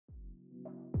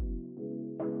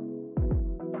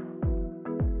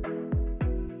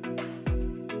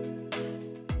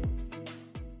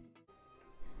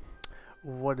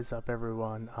What is up,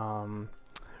 everyone?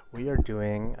 We are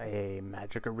doing a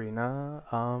Magic Arena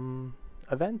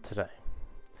event today.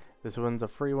 This one's a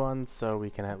free one, so we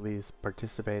can at least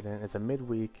participate in it. It's a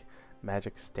midweek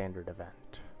Magic Standard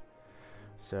event.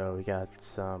 So we got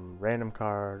some random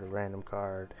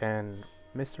card, and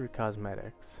mystery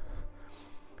cosmetics.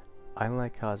 I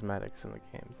like cosmetics in the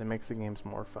games. It makes the games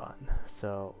more fun.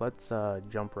 So let's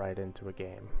jump right into a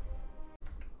game.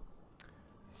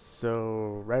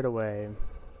 So right away,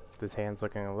 this hand's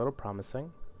looking a little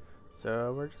promising,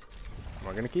 so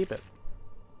we're gonna keep it.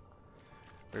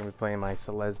 We're gonna be playing my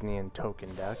Selesnian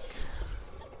token deck.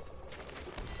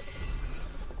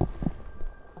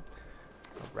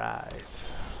 Alright,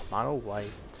 mono white,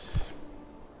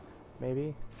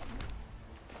 maybe.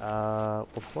 We'll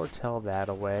foretell that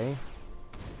away.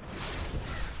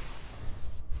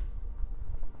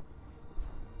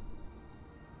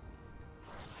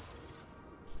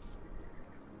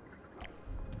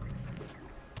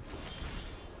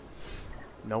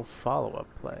 No follow-up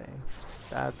play.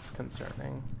 That's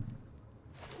concerning.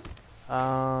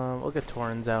 We'll get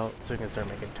Torrens out so we can start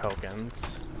making tokens.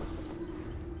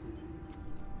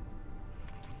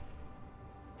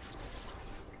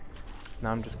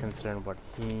 Now I'm just concerned what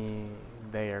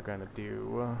they are gonna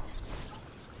do.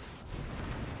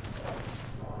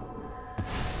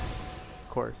 Of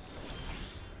course.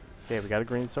 Okay, we got a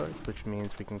green source, which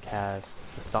means we can cast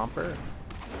the Stomper.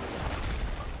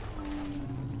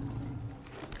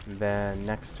 And then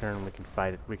next turn we can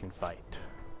fight.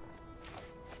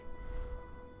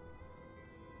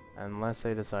 Unless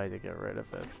they decide to get rid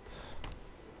of it.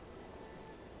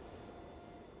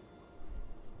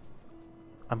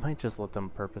 I might just let them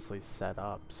purposely set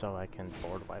up so I can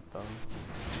board wipe them.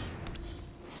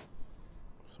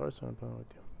 Source one opponent would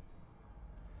do.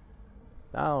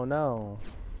 Oh no.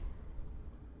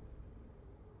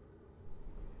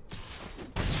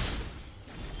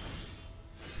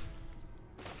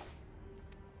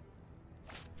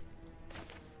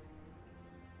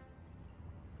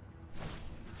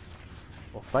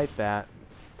 We'll fight that,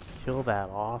 kill that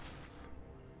off,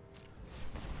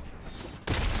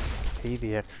 pay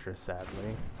the extra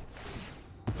sadly.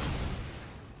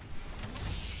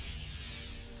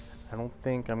 I don't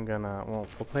think I'm gonna, well,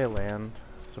 we'll play a land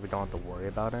so we don't have to worry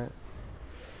about it.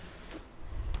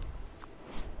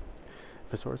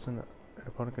 If a source an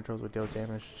opponent controls would deal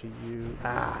damage to you,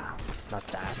 not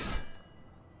that.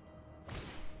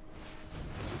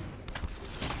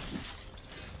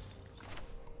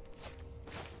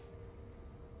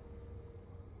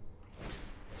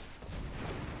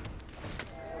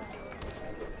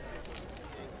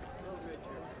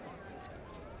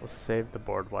 We'll save the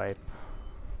board wipe.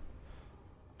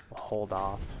 We'll hold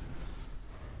off.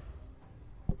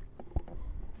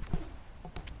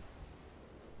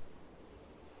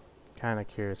 Kind of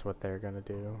curious what they're gonna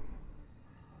do,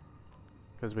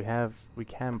 because we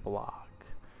can block.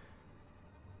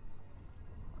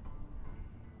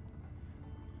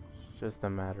 It's just a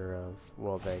matter of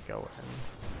will they go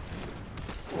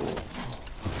in.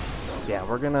 Yeah,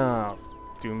 we're gonna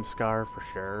Doomscar for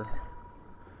sure.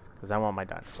 Because I want my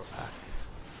dinosaur back.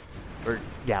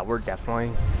 We're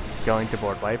definitely going to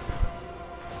board wipe.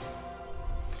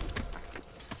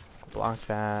 Block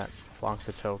that, block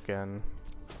the token.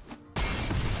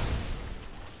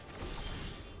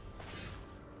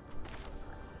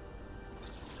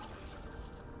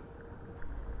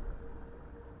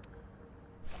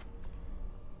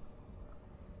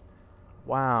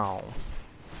 Wow.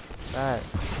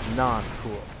 That's not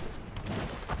cool.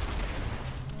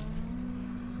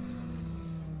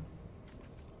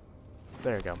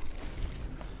 There you go.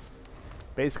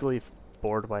 Basically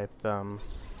board wipe them,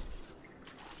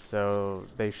 so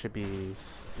they should be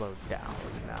slowed down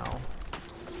now.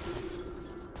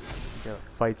 Get a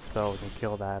fight spell, we can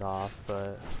kill that off,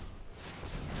 but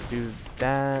do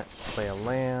that, play a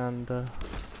land,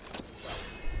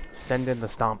 send in the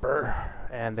Stomper,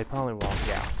 and they probably won't,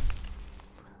 yeah.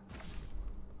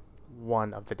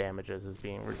 One of the damages is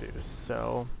being reduced,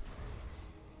 so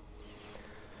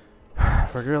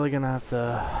we're really gonna have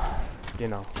to, you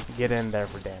know, get in there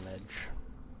for damage.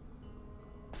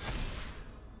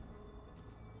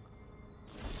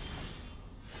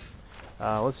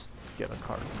 Let's get a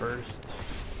card first.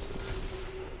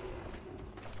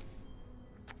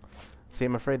 See,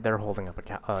 I'm afraid they're holding up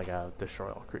a destroy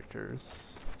all creatures.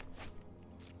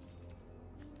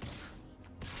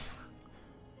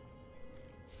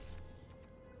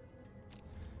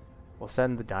 We'll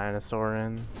send the dinosaur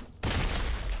in.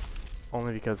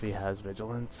 Only because he has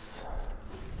vigilance.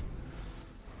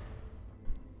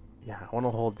 Yeah, I want to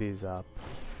hold these up.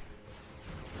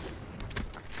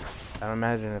 I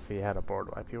imagine if he had a board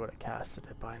wipe, he would have casted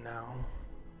it by now.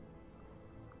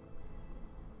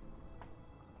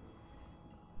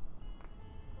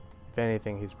 If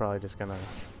anything, he's probably just gonna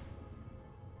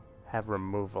have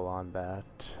removal on that.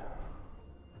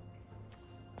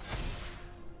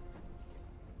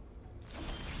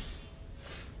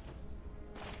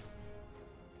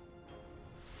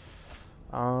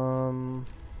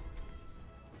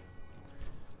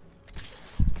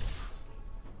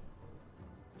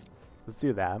 Let's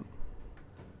do that.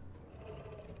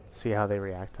 See how they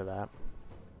react to that.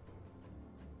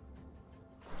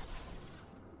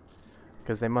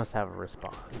 Because they must have a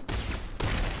response.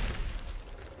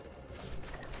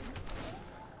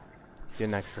 Get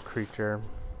an extra creature.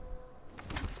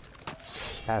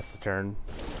 Pass the turn.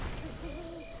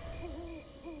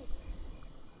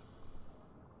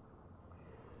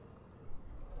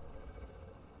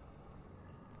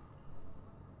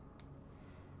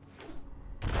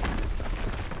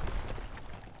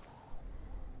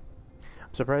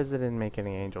 I'm surprised they didn't make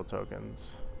any angel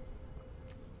tokens.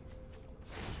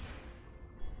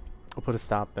 We'll put a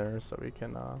stop there so we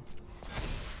can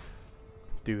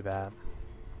do that.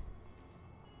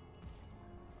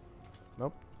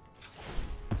 Nope.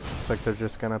 Looks like they're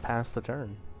just gonna pass the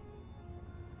turn.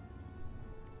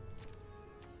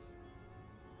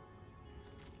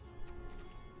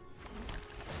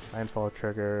 Mindfall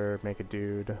trigger, make a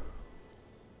dude.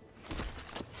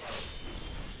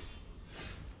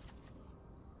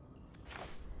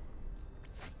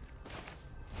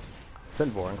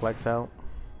 Send Vorinclex out.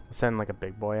 Send like a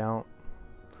big boy out.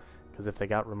 Because if they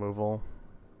got removal.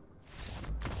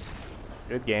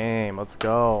 Good game. Let's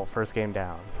go. First game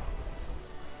down.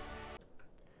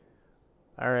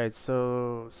 Alright,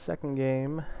 so second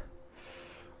game.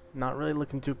 Not really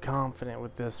looking too confident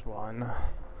with this one.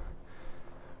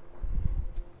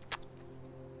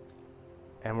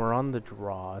 And we're on the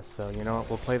draw, so you know what?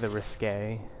 We'll play the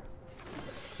risque.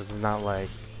 This is not like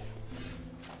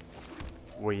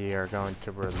we are going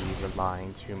to really be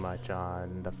relying too much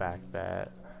on the fact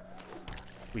that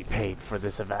we paid for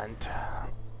this event.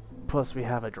 Plus we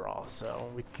have a draw,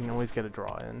 so we can always get a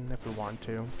draw in if we want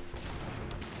to.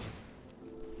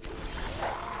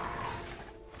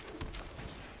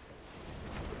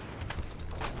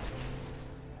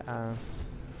 Pass.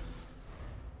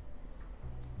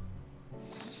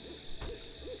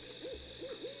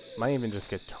 Might even just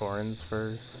get Torrens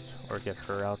first, or get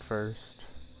her out first,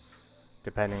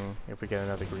 depending if we get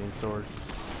another green source.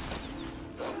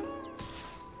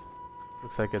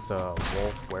 Looks like it's a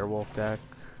werewolf deck.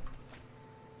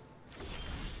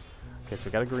 Okay, so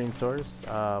we got a green source.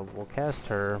 We'll cast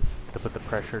her to put the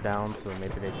pressure down so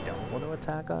maybe they don't want to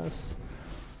attack us.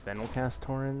 Then we'll cast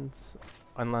Torrens.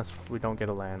 Unless we don't get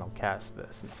a land, I'll cast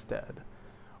this instead.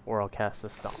 Or I'll cast the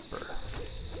Stomper.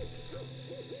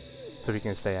 So we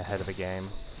can stay ahead of the game.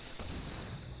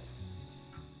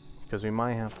 Because we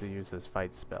might have to use this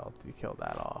fight spell to kill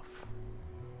that off.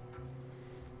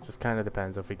 Just kind of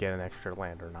depends if we get an extra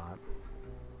land or not.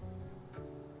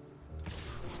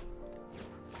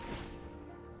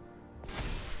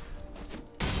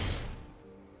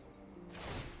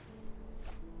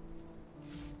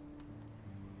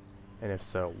 And if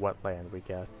so, what land we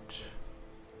get.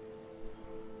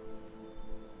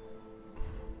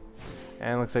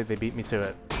 And it looks like they beat me to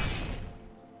it.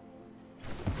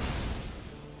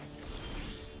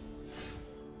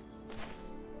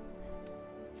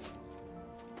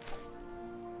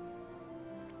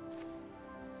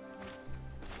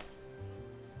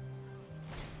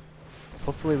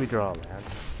 Hopefully we draw a land.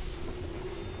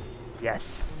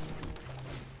 Yes!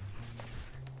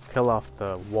 Kill off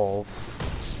the wolf.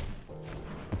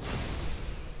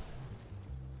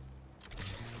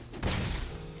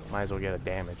 Might as well get a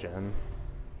damage in.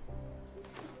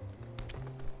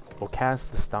 We'll cast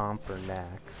the Stomper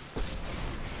next.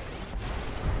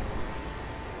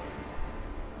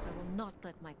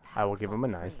 I will give him a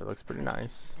nice. That looks pretty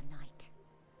nice.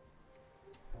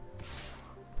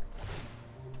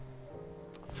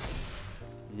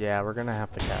 Yeah, we're gonna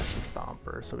have to cast the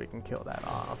Stomper so we can kill that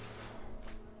off.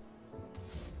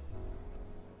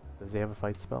 Does he have a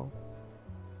fight spell?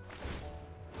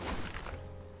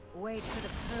 Wait for the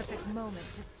perfect moment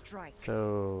to strike.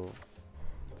 So,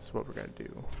 this is what we're gonna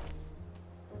do.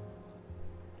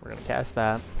 We're gonna cast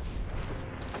that.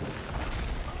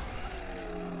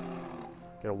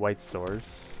 Get a white source.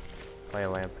 Play a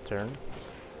land for turn.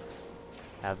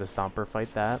 Have the Stomper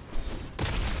fight that.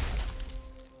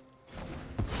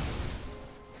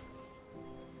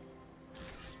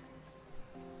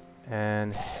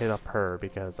 And hit up her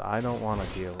because I don't want to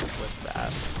deal with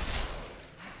that.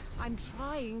 I'm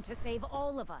trying to save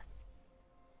all of us.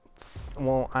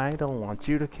 Well, I don't want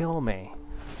you to kill me.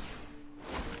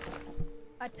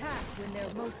 Attack when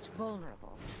they're most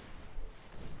vulnerable.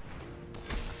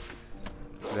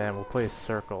 Then we'll play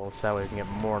circles so that way we can get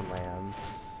more lands.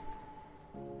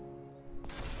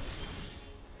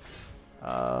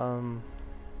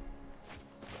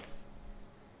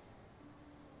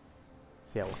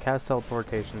 So yeah, we'll cast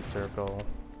teleportation circle.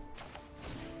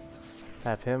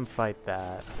 Have him fight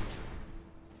that.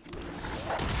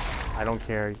 I don't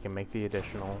care, you can make the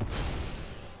additional.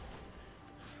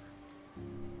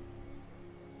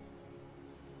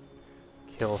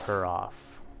 Kill her off.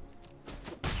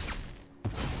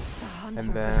 The hunter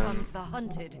And then becomes the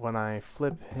hunted. when I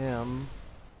flip him,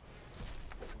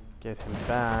 get him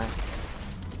back,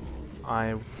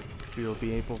 I will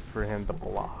be able for him to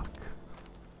block.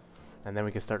 And then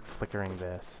we can start flickering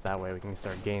this. That way we can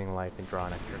start gaining life and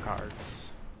drawing extra cards.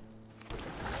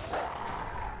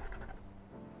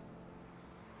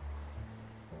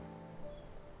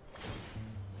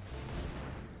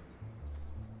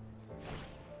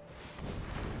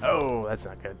 Oh, that's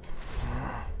not good.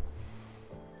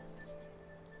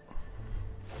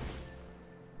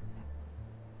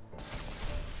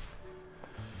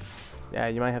 Yeah,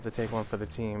 you might have to take one for the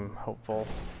team, hopeful.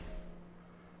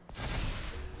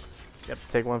 Yep,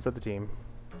 take one for the team.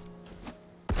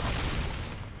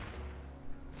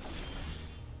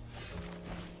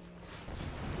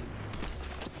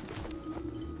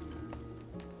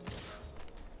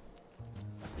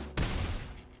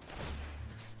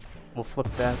 We'll flip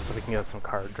that so we can get some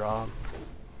card draw.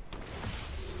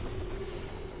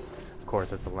 Of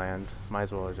course it's a land. Might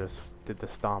as well have just did the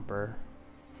stomper.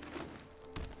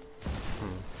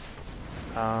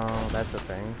 Oh, that's a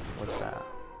thing. What's that?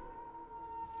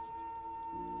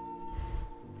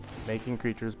 Making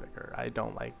creatures bigger. I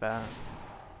don't like that.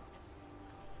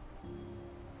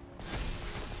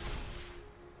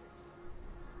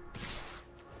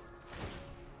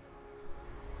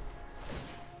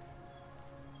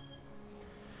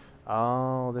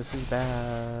 Oh, this is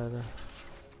bad.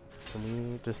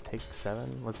 Can we just take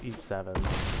 7? Let's eat 7.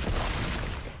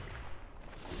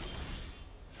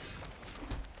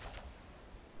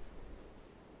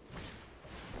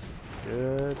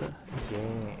 Good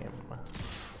game.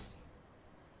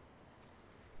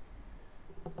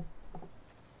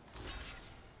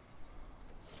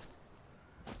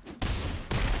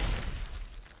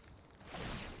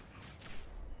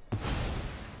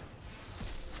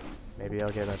 Maybe I'll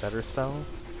get a better spell?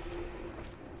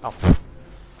 Oh,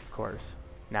 of course.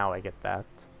 Now I get that.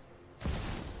 I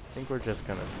think we're just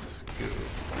gonna scoot.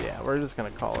 Yeah, we're just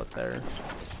gonna call it there.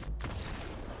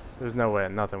 There's no way,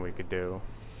 nothing we could do.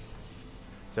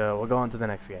 So we'll go on to the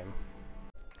next game.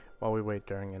 While we wait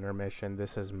during intermission,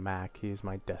 this is Mac. He's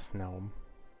my desk gnome.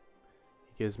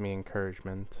 He gives me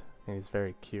encouragement, and he's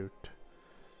very cute.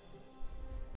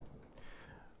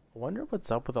 I wonder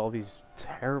what's up with all these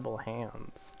terrible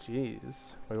hands. Jeez,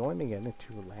 we've only been getting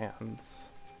 2 lands.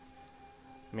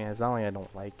 I mean, it's not like I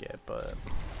don't like it, but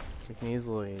we can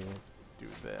easily do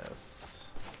this.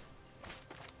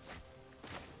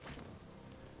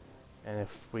 And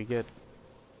if we get...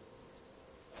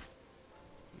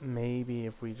 Maybe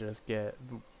if we just get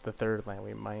the 3rd land,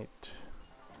 we might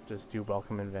just do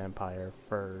Welcome in Vampire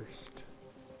first.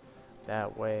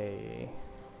 That way...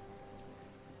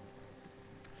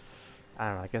 I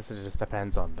don't know, I guess it just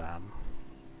depends on them.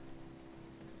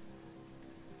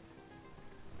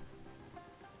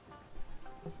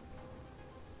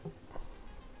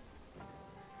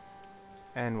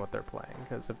 And what they're playing,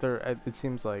 because if they're... It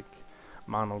seems like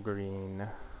mono green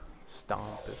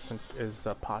Stomp is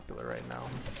popular right now.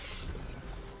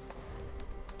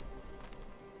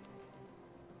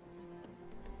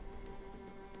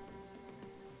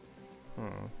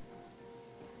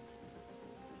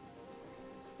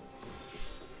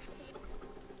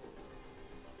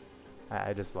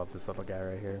 I just love this little guy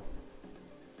right here.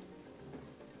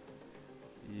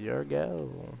 Your go.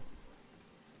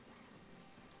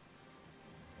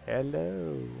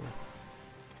 Hello.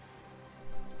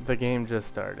 The game just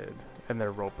started, and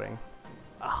they're roping.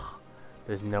 Ah,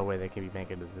 there's no way they can be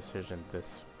making a decision this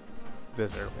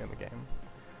early in the game.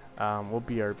 We'll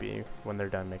BRB when they're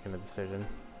done making a decision.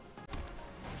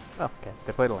 Oh, okay,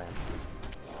 they played a land.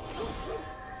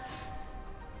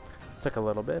 Took a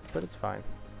little bit, but it's fine.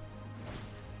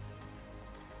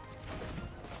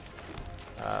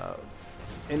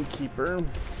 Innkeeper. And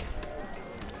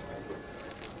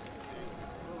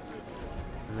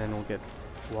then we'll get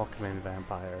Welcome in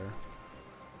Vampire.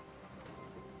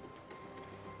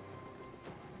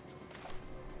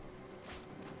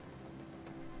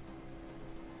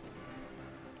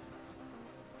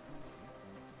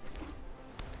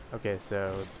 Okay,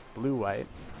 so it's blue-white,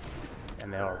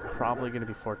 and they are probably going to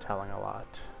be foretelling a lot.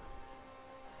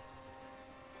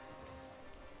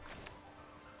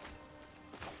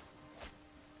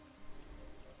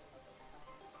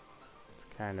 It's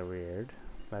kind of weird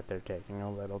that they're taking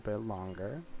a little bit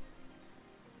longer.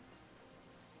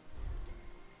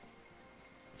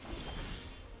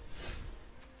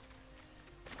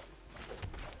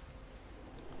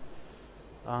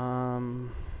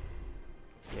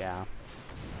 Yeah.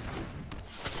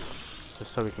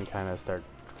 Just so we can kind of start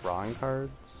drawing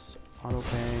cards. Auto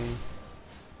pay.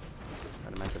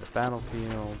 Let them enter the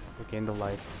battlefield. Gain to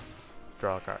life.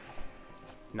 Draw a card.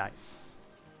 Nice.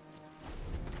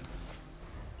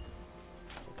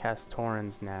 We'll cast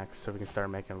Torrens next so we can start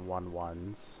making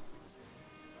 1/1s.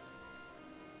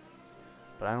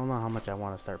 But I don't know how much I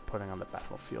want to start putting on the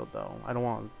battlefield though. I don't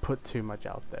want to put too much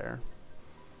out there.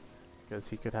 Because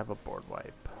he could have a board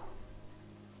wipe.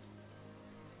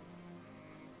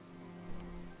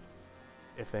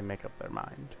 If they make up their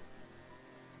mind.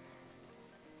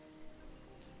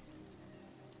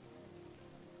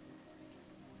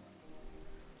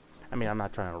 I mean, I'm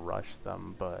not trying to rush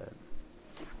them, but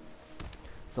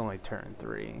it's only turn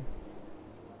 3.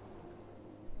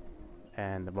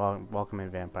 And the welcoming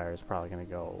vampire is probably going to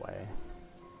go away.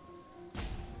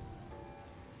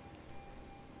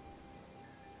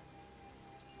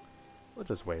 We'll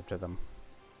just wave to them.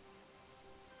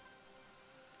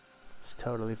 It's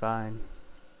totally fine.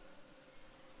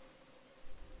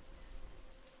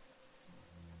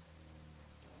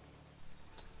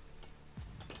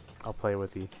 I'll play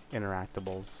with the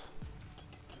interactables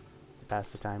to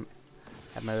pass the time.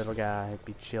 Have my little guy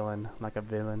be chilling like a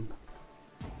villain.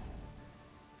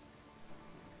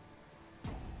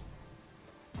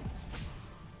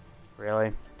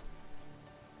 Really?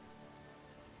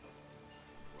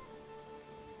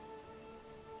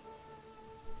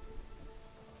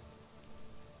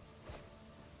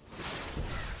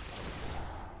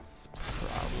 It's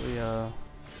probably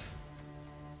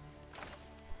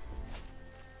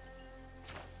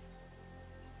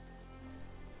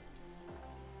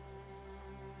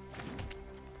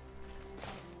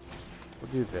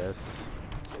we'll do this,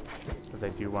 because I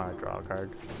do want to draw a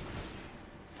card.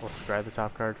 We'll scry the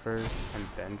top card first, and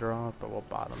then draw it, but we'll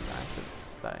bottom that, because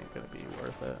that ain't gonna be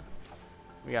worth it.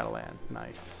 We got a land.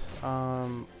 Nice.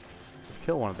 Let's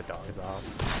kill one of the dogs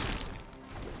off.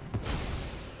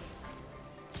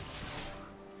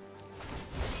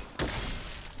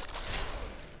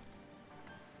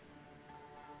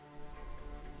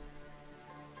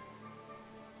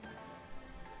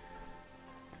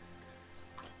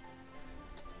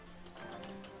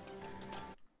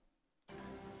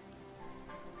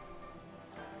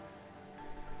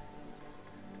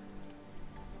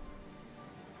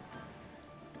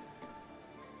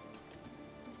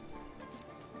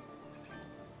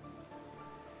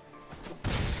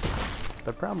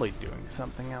 They're probably doing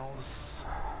something else.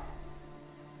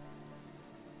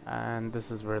 And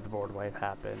this is where the board wipe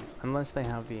happens, unless they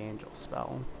have the angel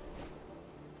spell.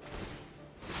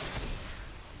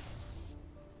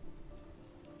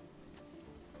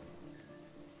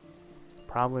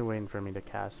 Probably waiting for me to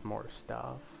cast more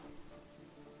stuff,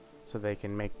 so they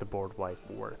can make the board wipe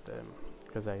worth it.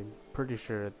 Because I'm pretty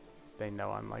sure they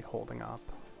know I'm like holding up.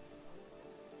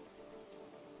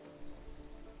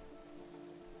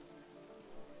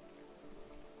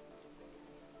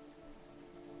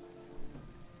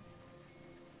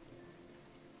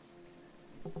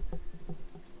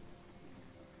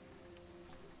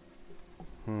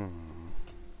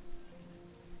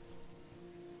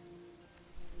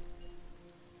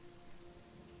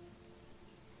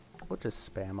 We'll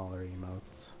just spam all our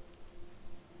emotes.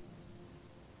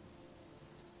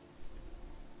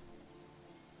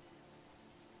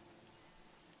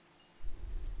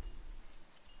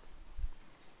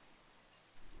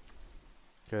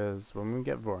 Because when we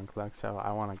get Vorinclex out,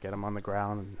 I want to get him on the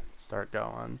ground and start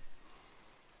going.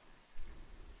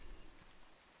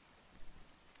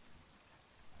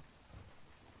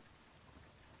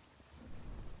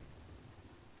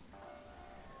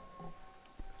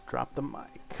 Drop the mic.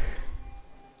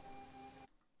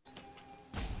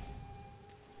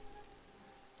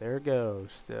 There it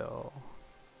goes still.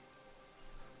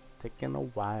 Taking a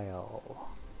while.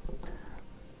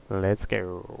 Let's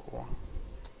go.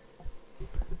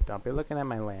 Don't be looking at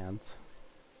my lands.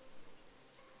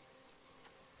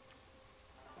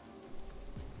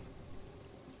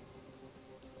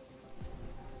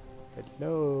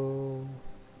 Hello.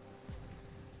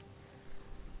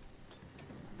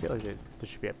 I feel like there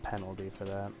should be a penalty for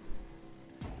that.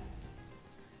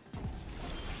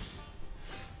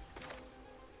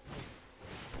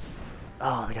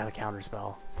 Oh, they got a counter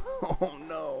spell. Oh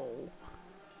no.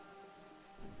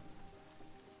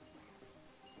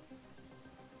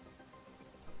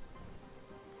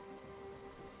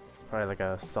 Probably like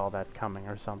a saw that coming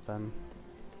or something.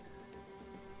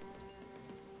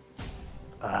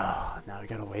 Now we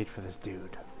gotta wait for this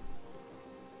dude.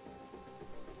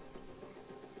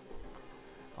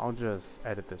 I'll just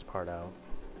edit this part out.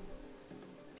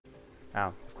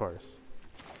 Oh, of course.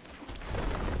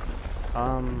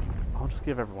 I'll just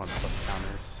give everyone flip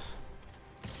counters.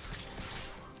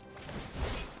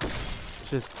 It's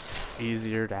just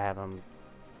easier to have them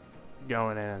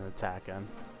going in and attacking.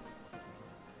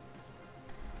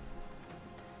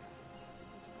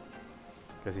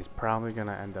 Because he's probably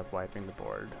gonna end up wiping the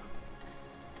board.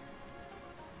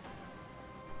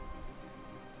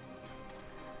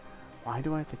 Why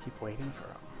do I have to keep waiting for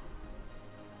him?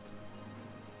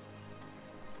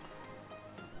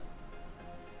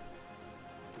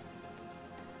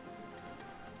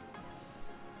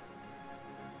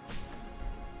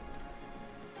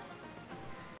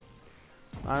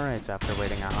 Alright, so after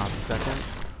waiting a half second,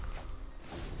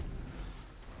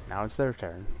 now it's their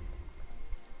turn.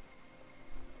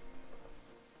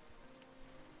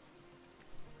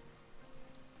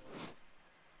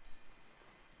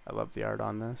 I love the art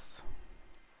on this.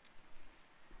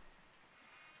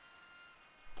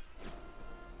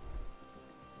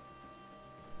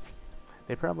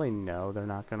 They probably know they're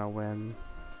not gonna win.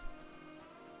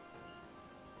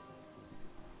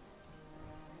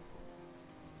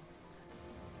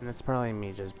 And it's probably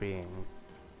me just being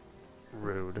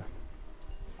rude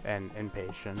and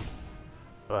impatient,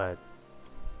 but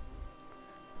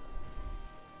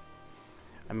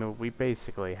I mean, we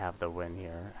basically have the win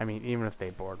here. I mean, even if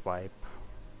they board wipe,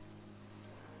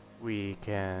 we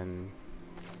can,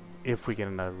 if we get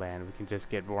another land, we can just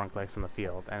get Vorinclex on the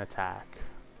field and attack.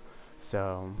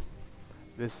 So,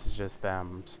 this is just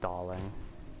them stalling.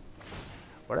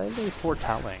 What are they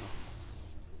foretelling?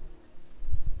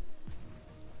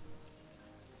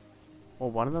 Well,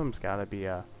 one of them's gotta be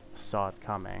a saw it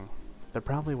coming. They're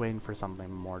probably waiting for something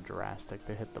more drastic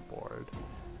to hit the board.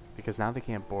 Because now they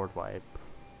can't board wipe.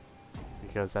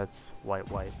 Because that's white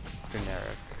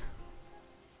generic.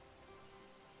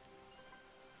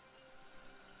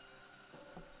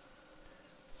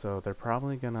 So they're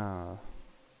probably gonna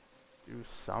do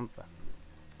something.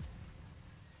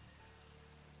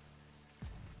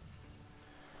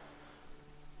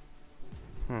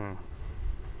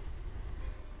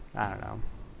 I don't know.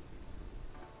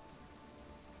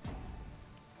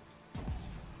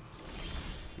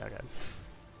 Okay.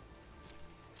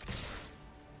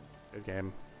 Good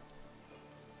game.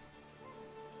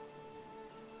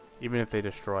 Even if they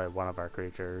destroy one of our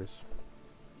creatures,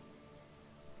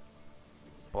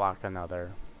 block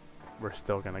another, we're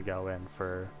still gonna go in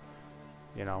for,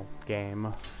 you know,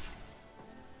 game.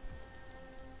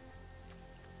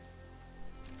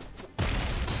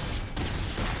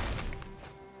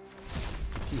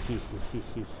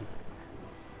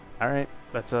 Alright,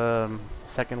 that's a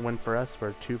second win for us.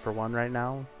 We're 2 for 1 right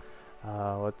now.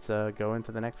 Let's go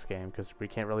into the next game, because we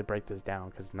can't really break this down,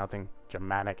 because nothing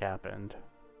dramatic happened.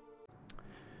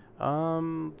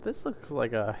 This looks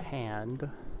like a hand.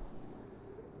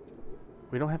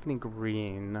 We don't have any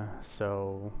green,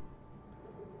 so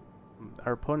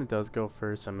our opponent does go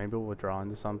first, so maybe we'll draw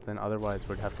into something. Otherwise,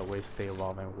 we'd have to waste the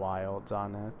Evolving Wilds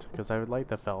on it, because I would like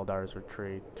the Feldar's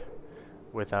Retreat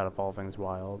without Evolving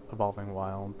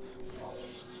Wilds.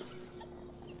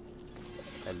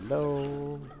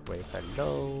 Hello, wait,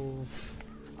 hello.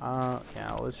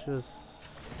 Yeah, let's just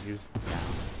use it now.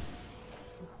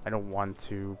 I don't want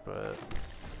to, but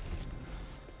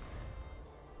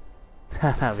we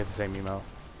have the same emo.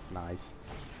 Nice.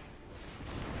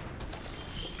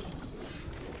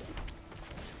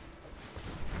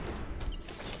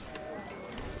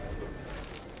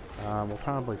 We'll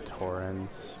probably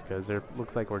Torrents, because it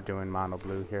looks like we're doing mono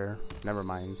blue here. Never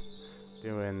mind.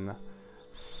 Doing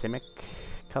Simic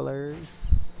colors.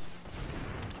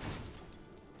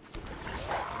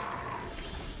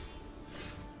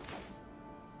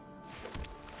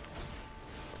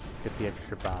 Let's get the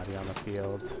extra body on the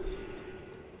field.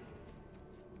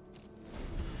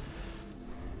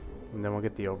 And then we'll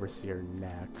get the Overseer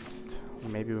next.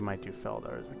 Maybe we might do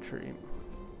Feldar's Retreat.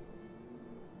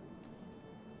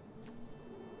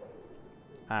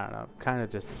 I don't know, kind of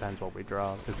just depends what we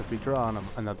draw, because if we draw on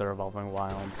another Evolving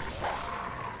Wilds,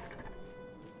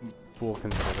 we'll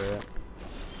consider it.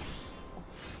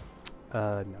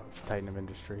 No, it's Titan of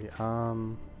Industry.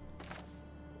 Kinda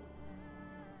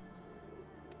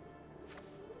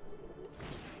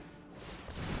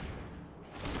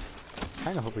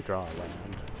hope we draw a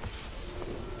land.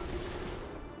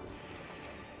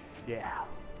 Yeah.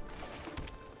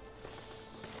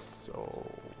 So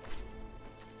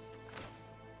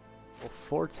we'll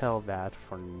foretell that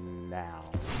for now.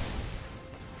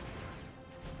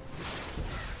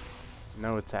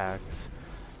 No attacks.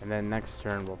 And then next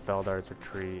turn we'll Feldar's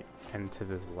retreat into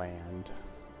this land.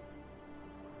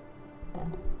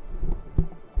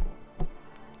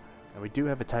 And we do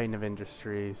have a Titan of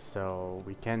Industry, so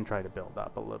we can try to build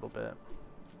up a little bit.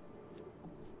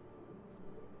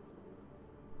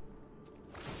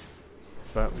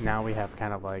 But now we have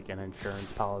kind of like an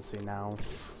insurance policy now.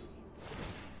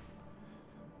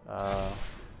 We'll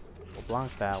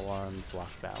block that one,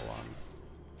 block that one.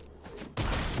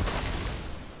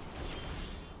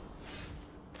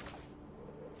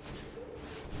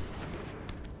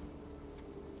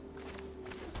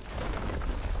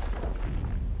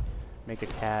 Make a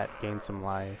cat, gain some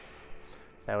life.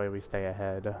 That way we stay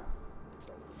ahead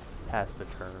past the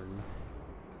turn.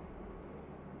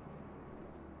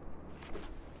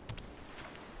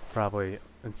 Probably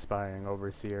inspiring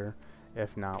Overseer.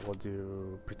 If not, we'll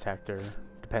do Protector.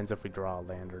 Depends if we draw a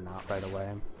land or not right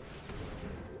away.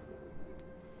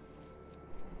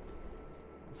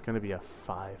 It's gonna be a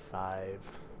 5/5.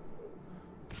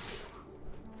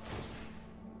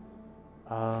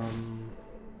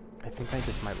 I think I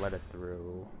just might let it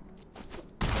through.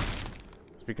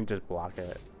 So we can just block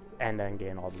it and then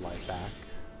gain all the life back.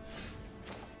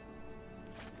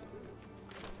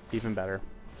 Even better.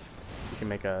 We can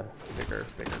make a bigger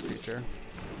creature.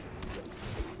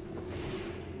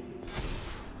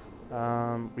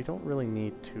 We don't really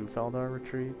need 2 Feldar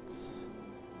retreats.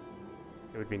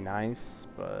 It would be nice,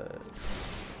 but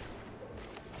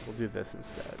we'll do this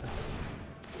instead.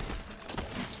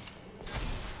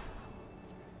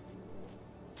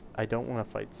 I don't want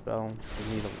to fight spell.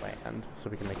 We need a land so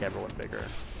we can make everyone bigger.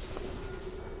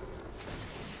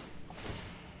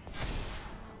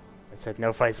 I said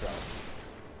no fight spells.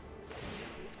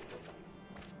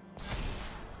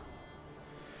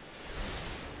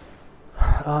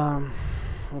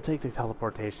 We'll take the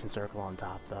teleportation circle on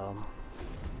top though,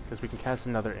 because we can cast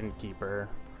another Innkeeper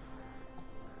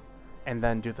and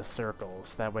then do the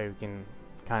circles. That way we can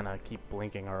kind of keep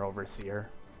blinking our Overseer.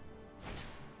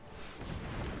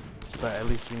 But at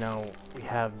least we know we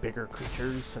have bigger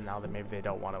creatures, so now that maybe they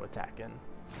don't want to attack in.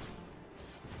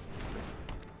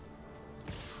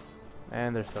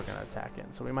 And they're still going to attack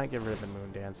in, so we might get rid of the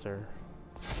Moon Dancer.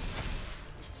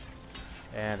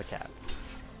 And a cat.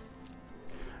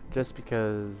 Just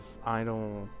because I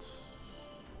don't...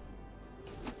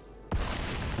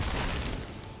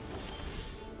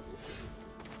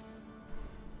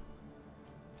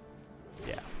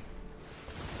 Yeah.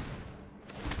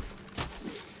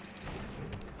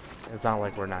 It's not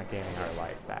like we're not gaining our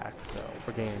life back, so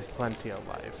we're gaining plenty of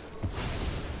life.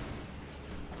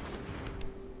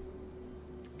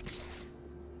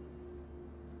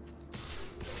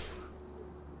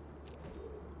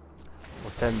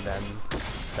 We'll send them,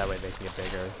 that way they can get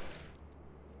bigger.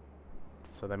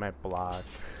 So they might block.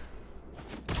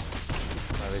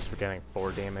 Or at least we're getting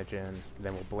 4 damage in.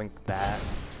 Then we'll blink that,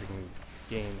 so we can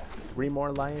gain 3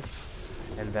 more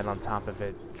life. And then on top of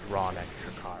it, draw an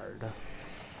extra card.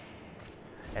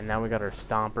 And now we got our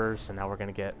Stompers, so now we're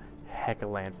gonna get heck of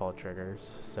landfall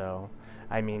triggers. So,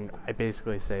 I mean, I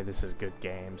basically say this is good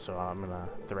game, so I'm gonna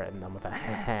threaten them with a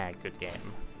haha good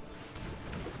game.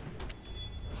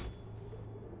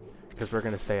 Because we're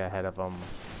gonna stay ahead of them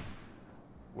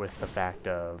with the fact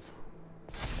of,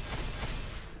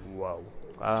 whoa,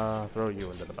 throw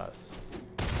you into the bus.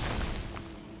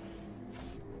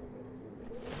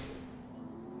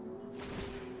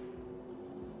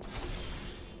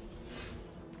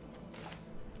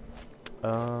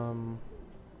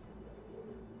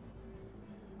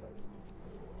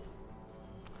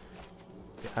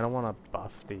 See, I don't want to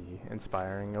buff the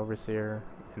Inspiring Overseer,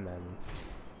 and then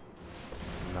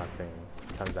nothing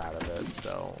comes out of it,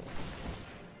 so...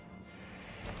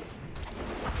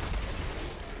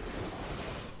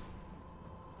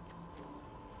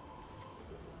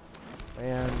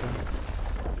 And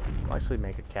I'll actually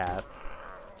make a cat.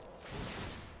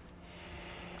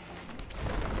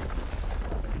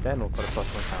 Then we'll put a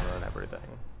 +1 counter on everything.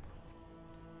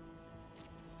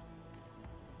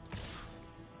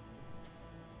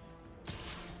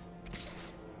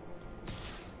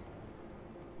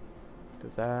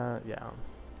 Does that... yeah.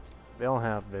 They all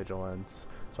have vigilance,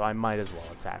 so I might as well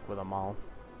attack with them all.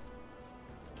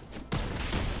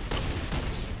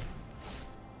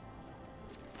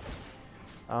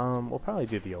 We'll probably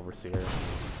do the Overseer.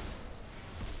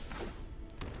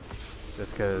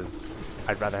 Just because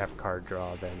I'd rather have card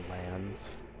draw than lands.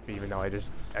 Even though I just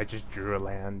drew a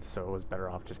land, so it was better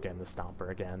off just getting the Stomper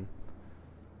again.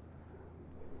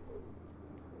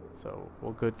 So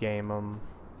we'll good game them,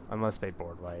 unless they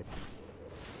board wipe.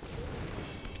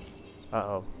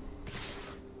 Uh-oh.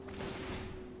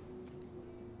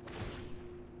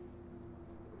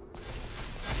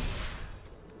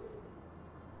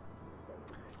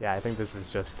 Yeah, I think this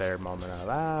is just their moment of,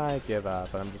 I give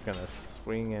up, I'm just gonna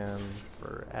swing in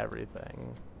for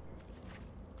everything.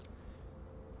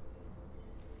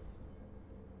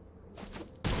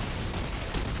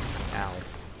 Ow.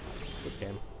 Good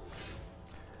game.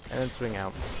 And then swing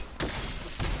out.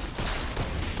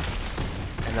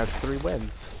 And that's 3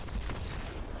 wins.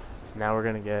 So now we're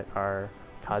gonna get our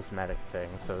cosmetic thing,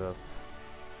 so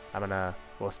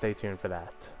we'll stay tuned for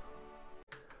that.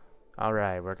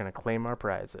 Alright, we're gonna claim our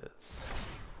prizes.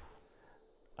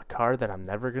 A card that I'm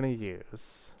never gonna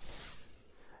use.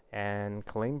 And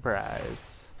claim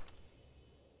prize.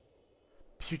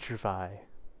 Putrefy.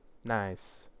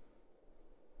 Nice.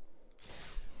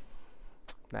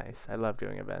 Nice. I love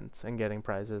doing events and getting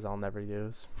prizes I'll never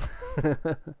use.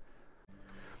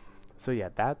 So yeah,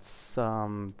 that's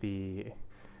the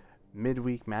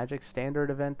midweek Magic Standard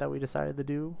event that we decided to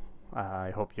do.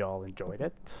 I hope you all enjoyed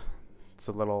it. It's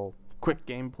a little quick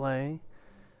gameplay.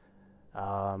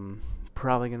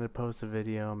 Probably gonna post a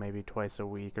video maybe twice a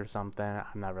week or something.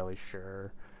 I'm not really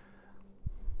sure.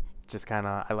 Just kind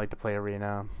of, I like to play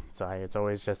Arena, so it's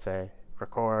always just a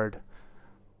record,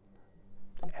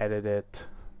 edit it,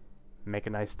 make a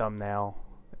nice thumbnail,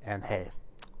 and hey,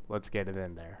 let's get it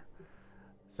in there.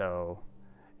 So,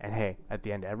 and hey, at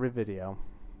the end of every video,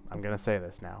 I'm gonna say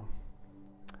this now.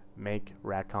 Make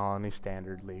Rat Colony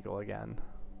Standard legal again.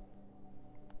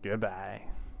 Goodbye.